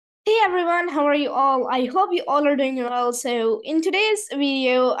Everyone, how are you all? I hope you all are doing well. So in today's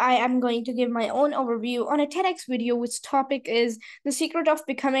video, I am going to give my own overview on a TEDx video, which topic is the secret of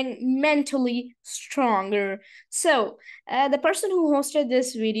becoming mentally stronger. The person who hosted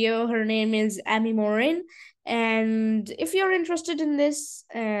this video, her name is Amy Morin. And if you're interested in this,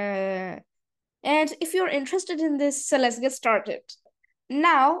 so let's get started.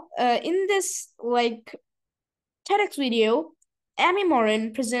 Now, in this TEDx video, Amy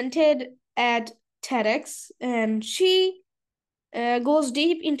Morin presented at TEDx, and she goes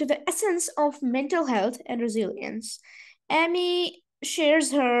deep into the essence of mental health and resilience. Amy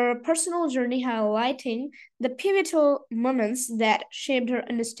shares her personal journey, highlighting the pivotal moments that shaped her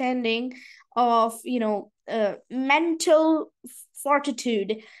understanding of, mental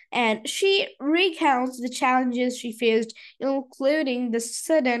fortitude. And she recounts the challenges she faced, including the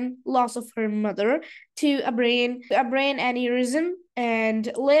sudden loss of her mother to a brain aneurysm, and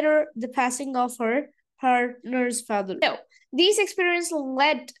later the passing of her partner's father. So these experiences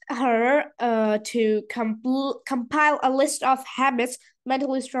led her to compile a list of habits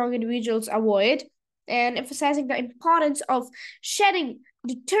mentally strong individuals avoid, and emphasizing the importance of shedding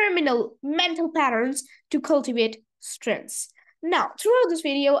determinal mental patterns to cultivate strengths. Now, throughout this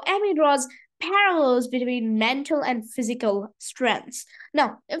video, Amy draws parallels between mental and physical strengths.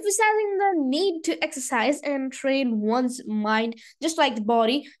 Now, emphasizing the need to exercise and train one's mind just like the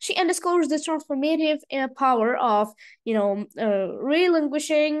body, she underscores the transformative power of,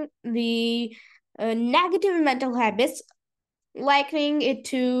 relinquishing the negative mental habits, likening it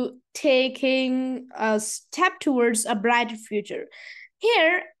to taking a step towards a brighter future.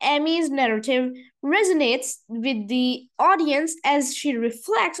 Here, Amy's narrative resonates with the audience as she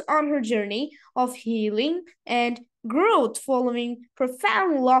reflects on her journey of healing and growth following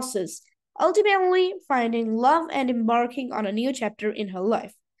profound losses, ultimately finding love and embarking on a new chapter in her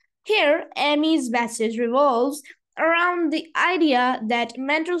life. Here, Amy's message revolves around the idea that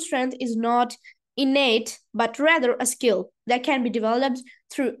mental strength is not innate, but rather a skill that can be developed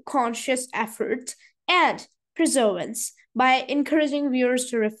through conscious effort and perseverance. By encouraging viewers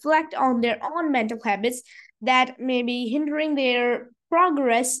to reflect on their own mental habits that may be hindering their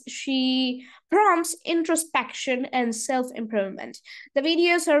progress, she prompts introspection and self-improvement. The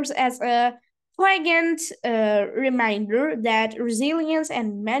video serves as a poignant reminder that resilience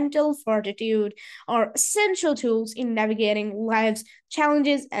and mental fortitude are essential tools in navigating life's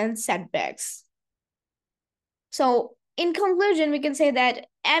challenges and setbacks. So, in conclusion, we can say that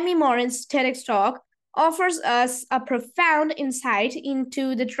Amy Morin's TEDx talk offers us a profound insight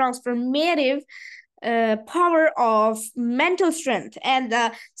into the transformative power of mental strength and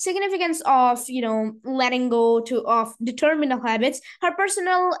the significance of letting go of determinal habits. Her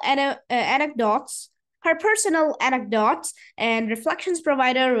personal anecdotes and reflections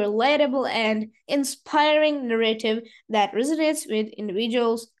provide a relatable and inspiring narrative that resonates with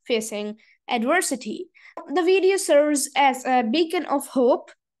individuals facing adversity. The video serves as a beacon of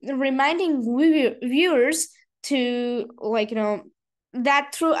hope, reminding viewers to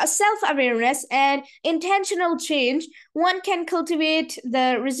that through a self-awareness and intentional change, one can cultivate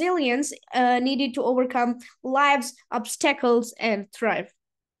the resilience needed to overcome life's obstacles and thrive.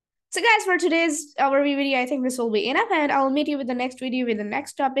 So guys, for today's overview video, I think this will be enough, and I'll meet you with the next video with the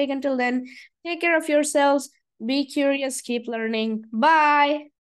next topic. Until then, take care of yourselves, be curious, keep learning. Bye.